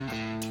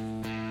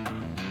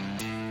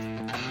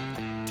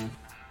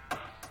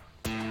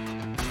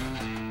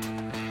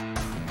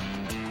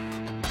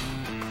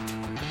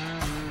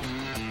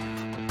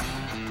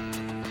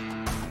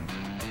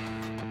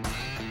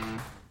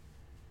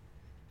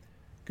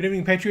Good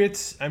evening,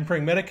 Patriots. I'm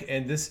Praying Medic,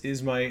 and this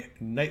is my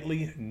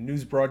nightly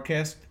news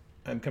broadcast.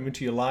 I'm coming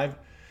to you live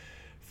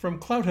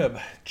from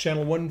CloudHub,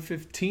 channel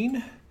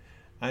 115.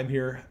 I'm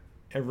here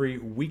every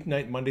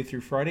weeknight, Monday through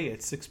Friday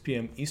at 6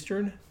 p.m.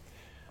 Eastern.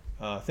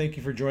 Thank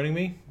you for joining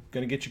me.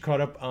 Going to get you caught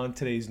up on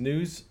today's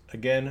news.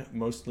 Again,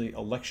 mostly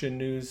election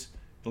news.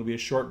 It'll be a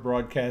short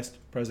broadcast.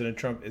 President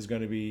Trump is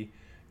going to be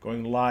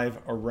going live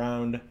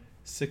around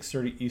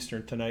 6:30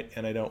 Eastern tonight,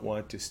 and I don't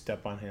want to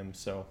step on him,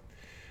 so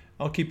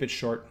I'll keep it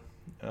short.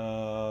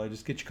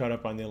 Just get you caught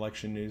up on the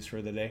election news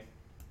for the day.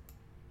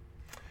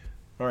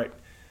 All right.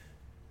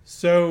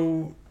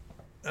 So,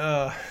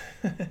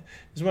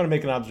 just want to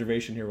make an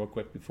observation here real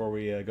quick before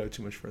we go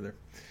too much further.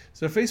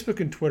 So, Facebook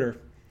and Twitter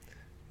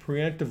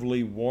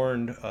preemptively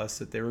warned us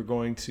that they were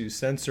going to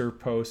censor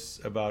posts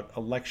about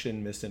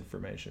election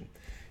misinformation.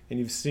 And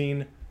you've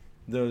seen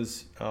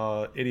those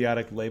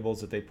idiotic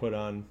labels that they put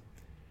on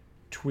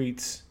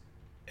tweets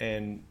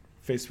and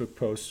Facebook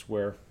posts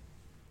where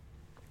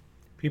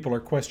people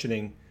are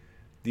questioning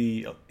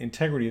the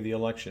integrity of the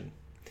election.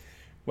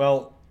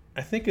 Well,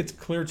 I think it's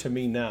clear to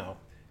me now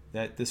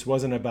that this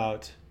wasn't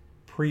about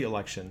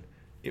pre-election.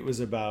 It was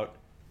about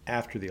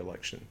after the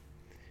election.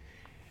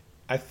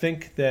 I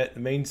think that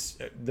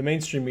the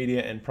mainstream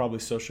media and probably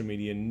social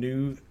media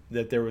knew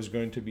that there was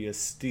going to be a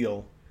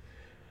steal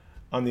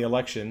on the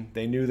election.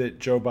 They knew that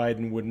Joe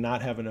Biden would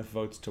not have enough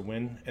votes to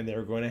win, and they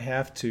were going to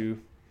have to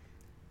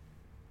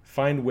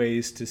find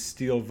ways to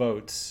steal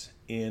votes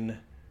in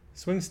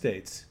swing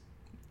states.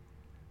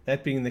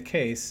 That being the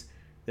case,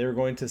 they were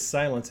going to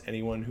silence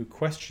anyone who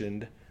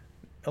questioned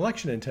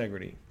election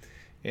integrity.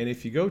 And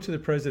if you go to the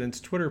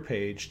president's Twitter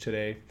page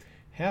today,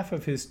 half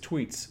of his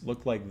tweets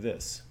look like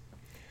this.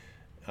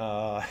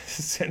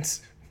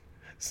 Since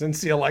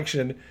the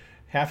election,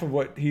 half of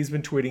what he's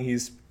been tweeting,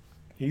 he's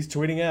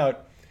tweeting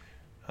out,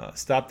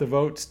 stop the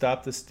vote,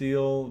 stop the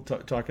steal,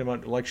 talking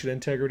about election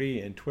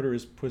integrity, and Twitter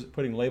is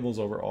putting labels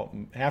over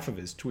half of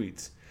his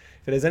tweets.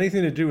 If it has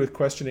anything to do with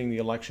questioning the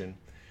election,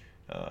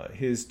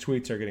 his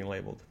tweets are getting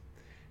labeled.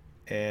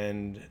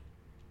 And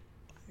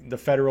the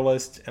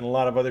Federalist and a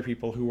lot of other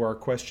people who are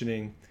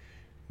questioning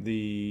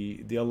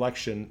the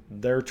election,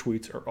 their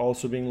tweets are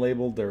also being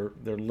labeled. Their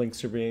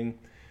links are being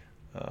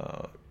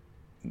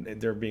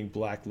they're being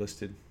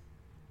blacklisted.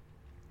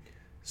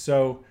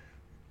 So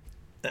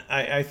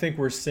I think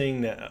we're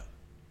seeing a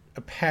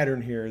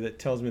pattern here that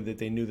tells me that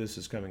they knew this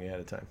was coming ahead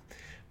of time.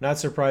 Not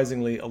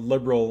surprisingly, a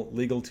liberal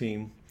legal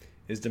team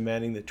is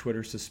demanding that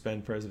Twitter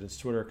suspend President's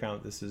Twitter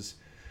account. This is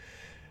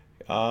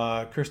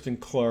Kristen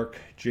Clark,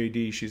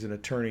 JD. She's an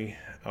attorney.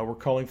 We're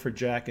calling for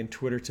Jack and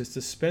Twitter to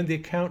suspend the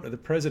account of the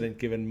president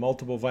given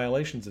multiple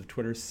violations of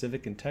Twitter's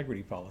civic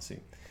integrity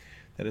policy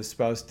that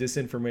espouse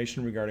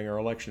disinformation regarding our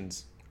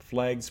elections.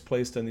 Flags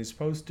placed on these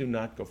posts do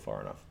not go far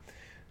enough.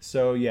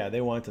 So yeah,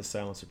 they want to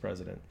silence the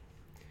president,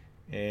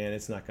 and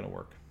it's not going to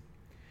work.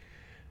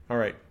 All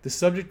right, the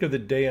subject of the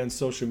day on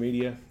social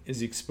media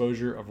is the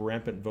exposure of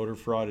rampant voter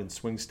fraud in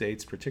swing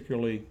states,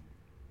 particularly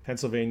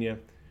Pennsylvania,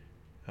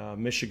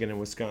 Michigan, and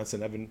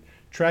Wisconsin. I've been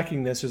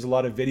tracking this. There's a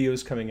lot of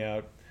videos coming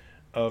out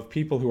of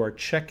people who are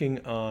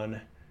checking on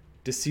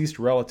deceased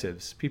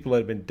relatives, people that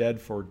have been dead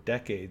for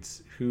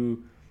decades,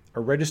 who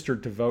are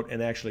registered to vote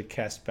and actually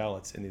cast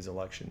ballots in these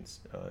elections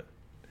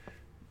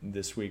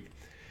this week.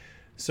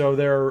 So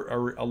there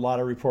are a lot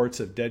of reports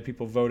of dead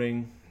people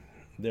voting.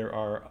 There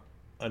are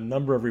a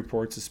number of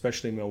reports,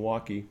 especially in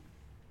Milwaukee.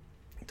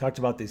 I talked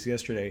about this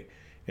yesterday.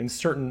 In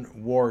certain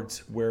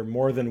wards where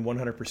more than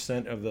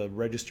 100% of the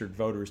registered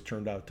voters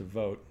turned out to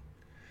vote,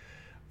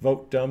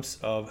 vote dumps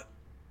of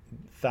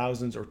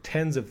thousands or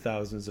tens of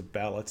thousands of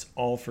ballots,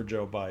 all for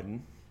Joe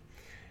Biden.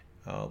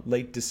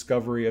 Late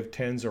discovery of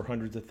tens or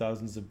hundreds of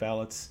thousands of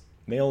ballots,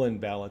 mail-in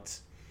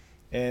ballots.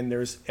 And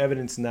there's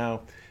evidence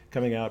now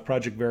coming out.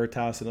 Project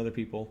Veritas and other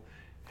people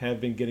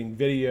have been getting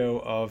video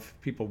of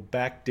people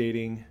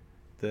backdating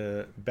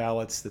the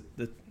ballots,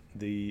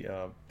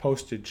 the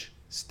postage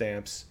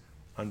stamps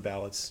on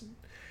ballots.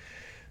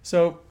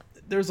 So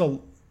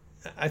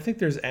I think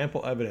there's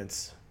ample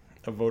evidence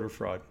of voter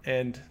fraud.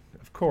 And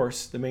of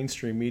course, the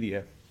mainstream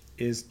media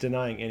is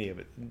denying any of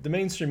it. The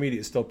mainstream media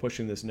is still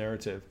pushing this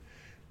narrative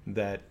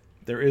that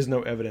there is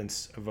no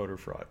evidence of voter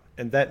fraud.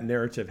 And that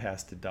narrative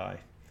has to die.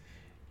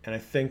 And I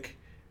think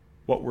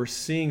what we're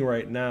seeing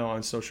right now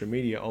on social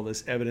media, all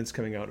this evidence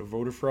coming out of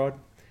voter fraud,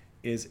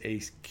 is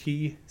a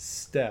key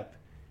step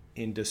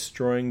in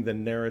destroying the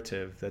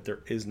narrative that there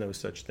is no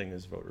such thing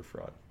as voter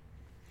fraud.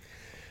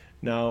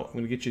 Now, I'm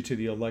going to get you to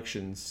the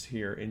elections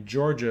here. In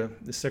Georgia,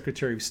 the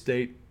Secretary of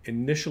State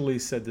initially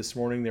said this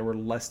morning there were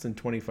less than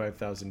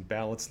 25,000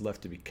 ballots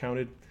left to be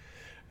counted.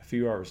 A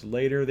few hours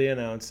later, they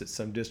announced that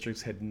some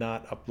districts had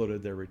not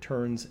uploaded their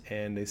returns,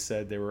 and they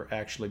said there were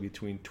actually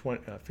between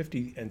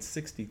 50 and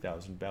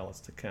 60,000 ballots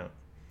to count.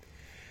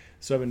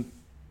 So I've been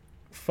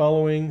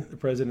following the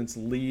president's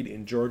lead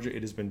in Georgia.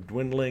 It has been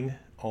dwindling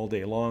all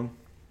day long.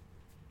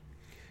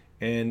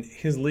 And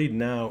his lead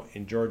now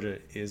in Georgia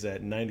is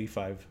at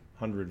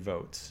 9,500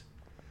 votes.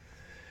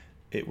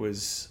 It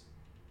was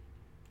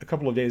a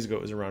couple of days ago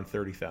it was around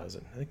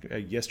 30,000. I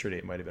think yesterday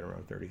it might have been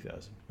around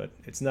 30,000, but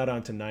it's not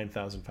on to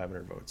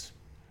 9,500 votes.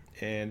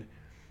 And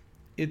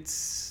it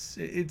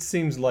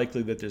seems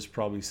likely that there's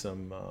probably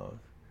some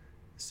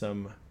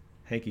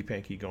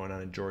hanky-panky going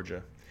on in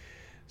Georgia.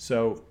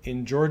 So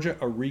in Georgia,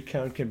 a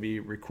recount can be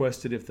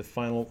requested if the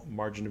final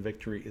margin of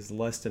victory is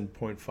less than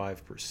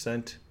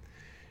 0.5%.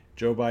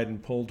 Joe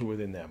Biden pulled to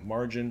within that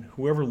margin.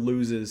 Whoever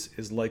loses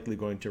is likely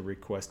going to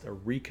request a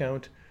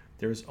recount.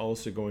 There's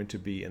also going to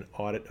be an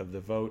audit of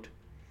the vote.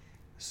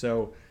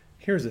 So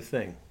here's the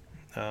thing.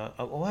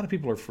 A lot of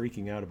people are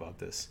freaking out about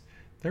this.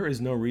 There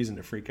is no reason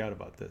to freak out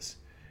about this.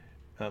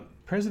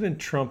 President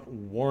Trump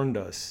warned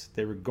us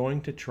they were going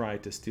to try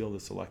to steal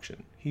this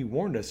election. He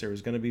warned us there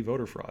was going to be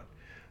voter fraud.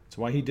 That's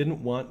why he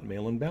didn't want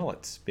mail-in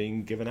ballots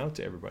being given out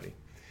to everybody.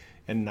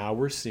 And now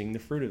we're seeing the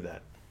fruit of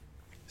that.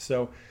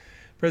 So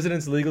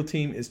President's legal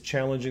team is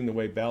challenging the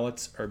way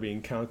ballots are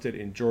being counted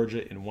in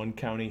Georgia in one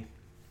county.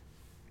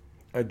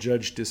 A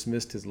judge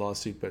dismissed his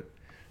lawsuit, but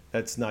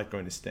that's not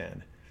going to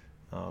stand.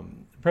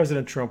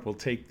 President Trump will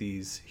take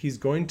these. He's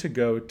going to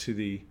go to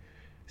the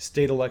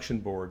state election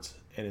boards,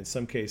 and in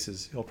some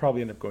cases, he'll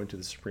probably end up going to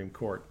the Supreme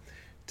Court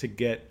to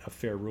get a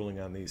fair ruling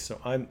on these.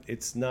 So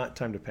it's not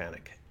time to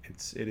panic.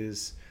 It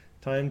is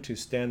time to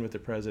stand with the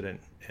president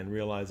and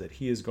realize that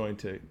he's going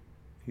to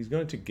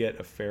get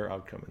a fair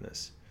outcome in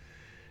this.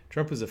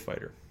 Trump is a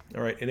fighter.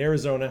 All right, in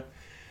Arizona,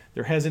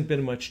 there hasn't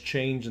been much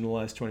change in the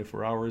last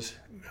 24 hours.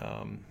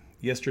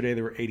 Yesterday,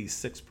 there were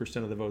 86%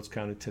 of the votes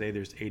counted. Today,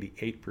 there's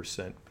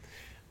 88%.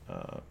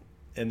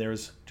 And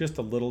there's just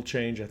a little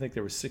change. I think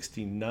there was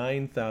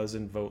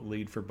 69,000 vote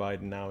lead for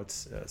Biden. Now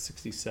it's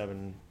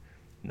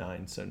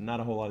 67.9, so not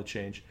a whole lot of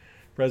change.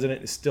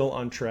 President is still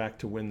on track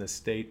to win the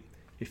state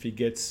if he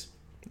gets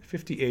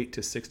 58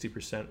 to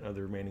 60% of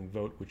the remaining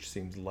vote, which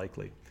seems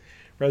likely.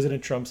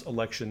 President Trump's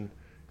election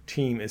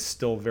team is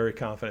still very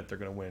confident they're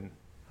going to win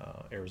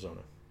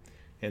Arizona.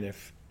 And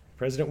if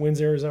President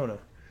wins Arizona,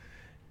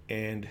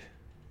 and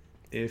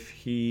if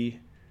he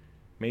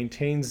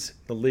maintains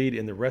the lead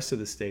in the rest of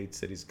the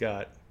states that he's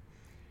got,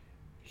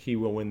 he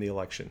will win the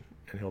election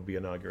and he'll be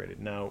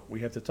inaugurated. Now, we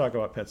have to talk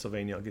about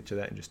Pennsylvania. I'll get to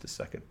that in just a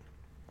second.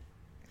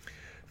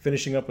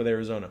 Finishing up with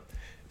Arizona.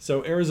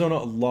 So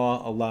Arizona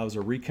law allows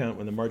a recount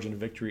when the margin of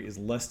victory is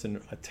less than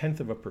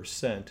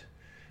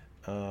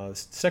 0.1%.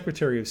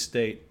 Secretary of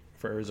State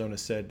for Arizona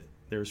said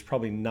there's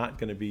probably not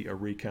going to be a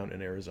recount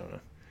in Arizona.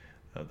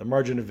 The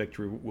margin of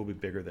victory will be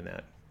bigger than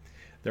that.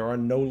 There are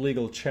no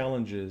legal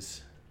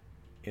challenges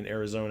in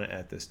Arizona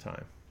at this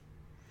time.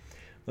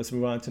 Let's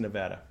move on to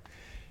Nevada.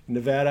 In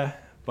Nevada,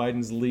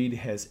 Biden's lead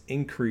has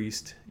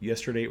increased.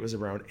 Yesterday it was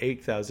around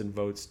 8,000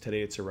 votes.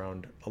 Today it's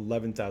around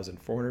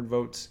 11,400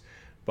 votes.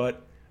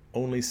 But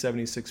only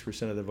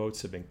 76% of the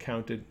votes have been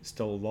counted.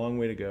 Still a long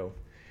way to go.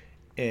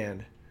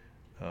 And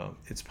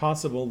it's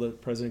possible that the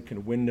president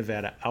can win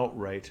Nevada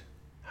outright.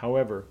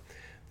 However,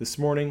 this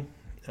morning,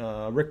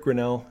 Rick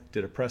Grinnell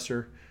did a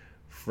presser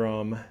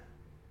from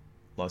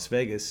Las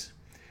Vegas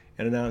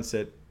and announced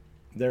that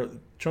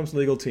Trump's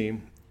legal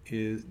team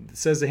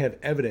says they have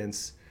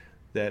evidence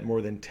that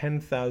more than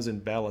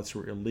 10,000 ballots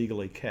were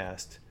illegally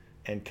cast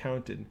and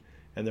counted,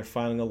 and they're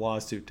filing a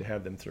lawsuit to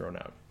have them thrown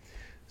out.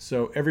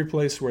 So every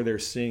place where they're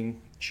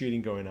seeing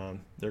cheating going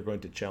on, they're going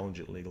to challenge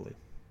it legally.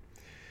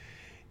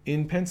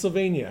 In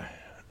Pennsylvania,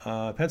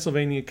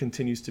 Pennsylvania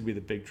continues to be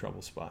the big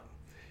trouble spot.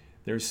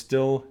 There's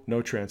still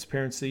no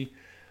transparency,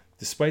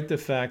 despite the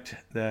fact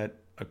that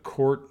a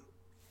court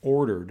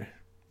ordered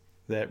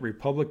that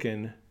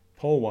Republican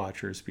poll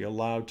watchers be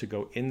allowed to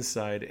go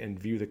inside and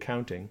view the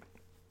counting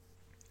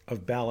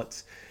of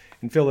ballots.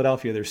 In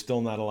Philadelphia, they're still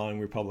not allowing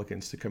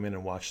Republicans to come in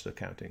and watch the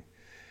counting.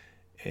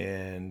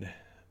 And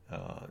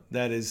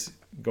that is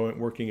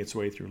working its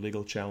way through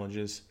legal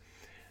challenges.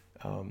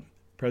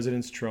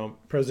 President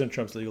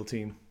Trump's legal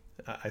team,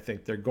 I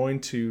think they're going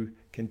to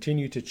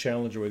continue to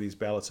challenge the way these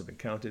ballots have been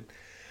counted.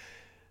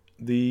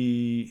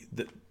 The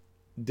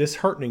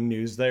disheartening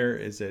news there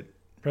is that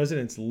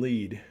President's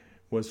lead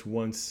was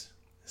once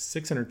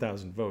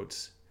 600,000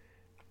 votes.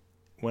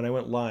 When I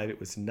went live, it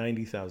was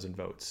 90,000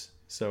 votes.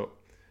 So,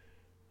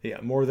 yeah,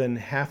 more than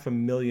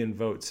 500,000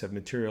 votes have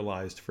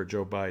materialized for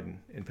Joe Biden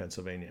in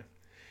Pennsylvania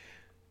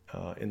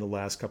in the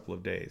last couple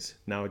of days.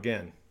 Now,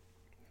 again,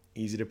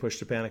 easy to push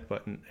the panic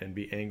button and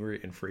be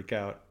angry and freak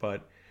out,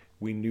 but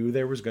we knew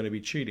there was going to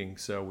be cheating,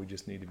 so we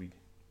just need to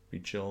be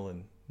chill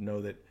and know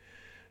that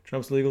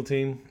Trump's legal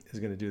team is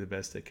going to do the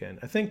best they can.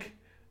 I think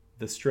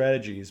the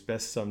strategy is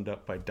best summed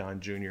up by Don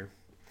Jr.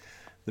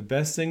 The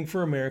best thing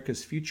for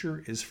America's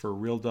future is for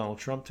real Donald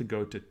Trump to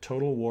go to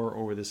total war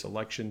over this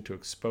election to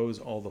expose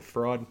all the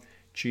fraud,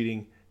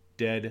 cheating,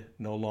 dead,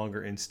 no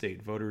longer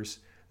in-state voters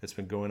that's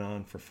been going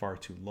on for far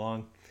too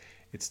long.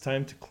 It's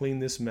time to clean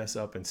this mess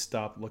up and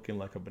stop looking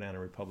like a banana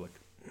republic.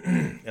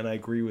 And I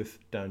agree with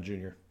Don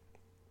Jr.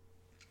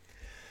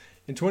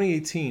 In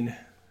 2018,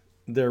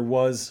 there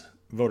was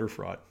voter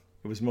fraud.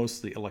 It was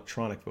mostly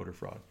electronic voter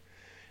fraud.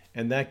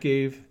 And that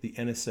gave the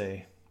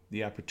NSA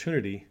the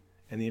opportunity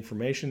and the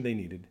information they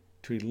needed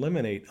to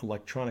eliminate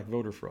electronic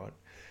voter fraud.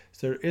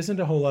 So there isn't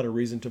a whole lot of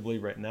reason to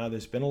believe right now.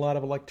 There's been a lot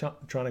of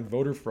electronic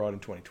voter fraud in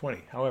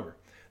 2020. However,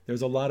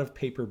 there's a lot of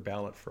paper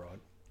ballot fraud.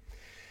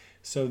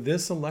 So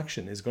this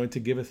election is going to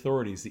give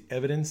authorities the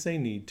evidence they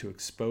need to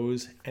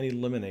expose and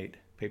eliminate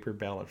paper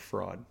ballot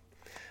fraud.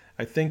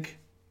 I think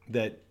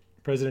that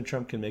President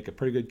Trump can make a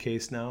pretty good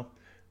case now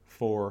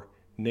for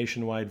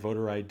nationwide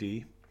voter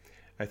ID.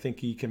 I think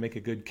he can make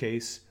a good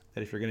case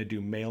that if you're going to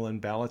do mail-in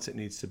ballots, it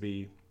needs to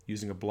be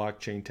using a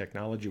blockchain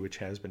technology, which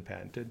has been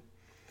patented.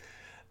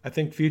 I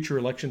think future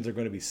elections are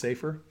going to be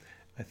safer.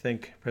 I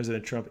think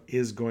President Trump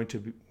is going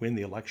to win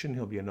the election.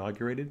 He'll be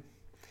inaugurated.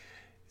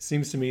 It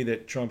seems to me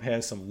that Trump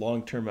has some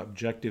long-term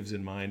objectives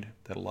in mind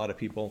that a lot of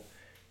people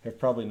have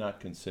probably not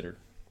considered.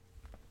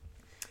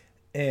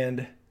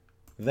 And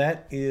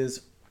that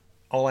is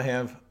all I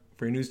have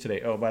for your news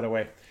today. Oh, by the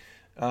way,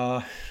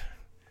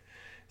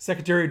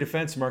 Secretary of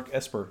Defense Mark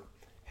Esper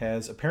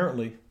has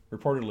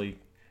reportedly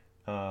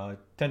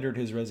tendered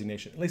his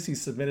resignation. At least he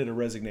submitted a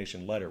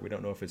resignation letter. We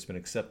don't know if it's been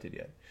accepted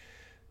yet.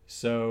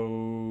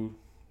 So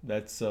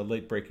that's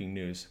late breaking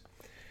news.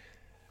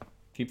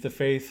 Keep the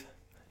faith.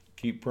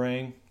 Keep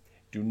praying.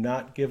 Do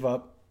not give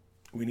up.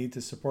 We need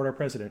to support our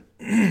president.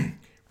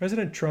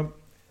 President Trump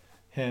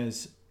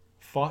has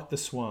fought the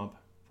swamp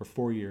for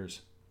 4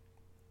 years.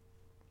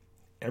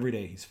 Every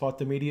day. He's fought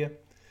the media.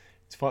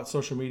 He's fought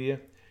social media.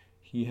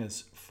 He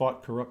has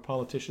fought corrupt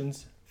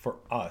politicians for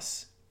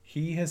us.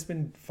 He has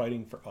been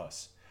fighting for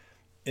us.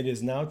 It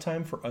is now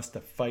time for us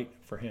to fight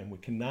for him. We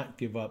cannot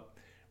give up.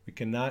 We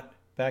cannot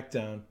back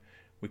down.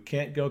 We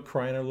can't go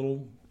cry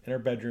in our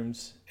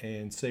bedrooms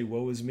and say,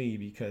 woe is me,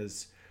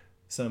 because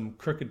some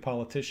crooked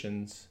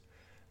politicians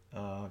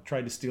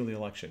tried to steal the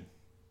election.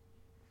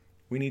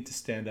 We need to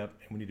stand up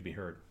and we need to be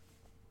heard.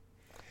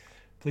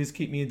 Please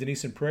keep me and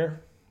Denise in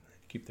prayer.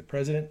 Keep the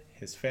president,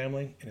 his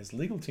family, and his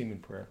legal team in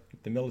prayer.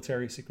 Keep the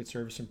military, Secret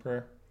Service in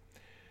prayer.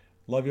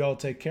 Love you all.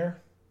 Take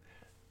care.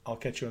 I'll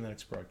catch you on the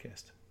next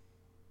broadcast.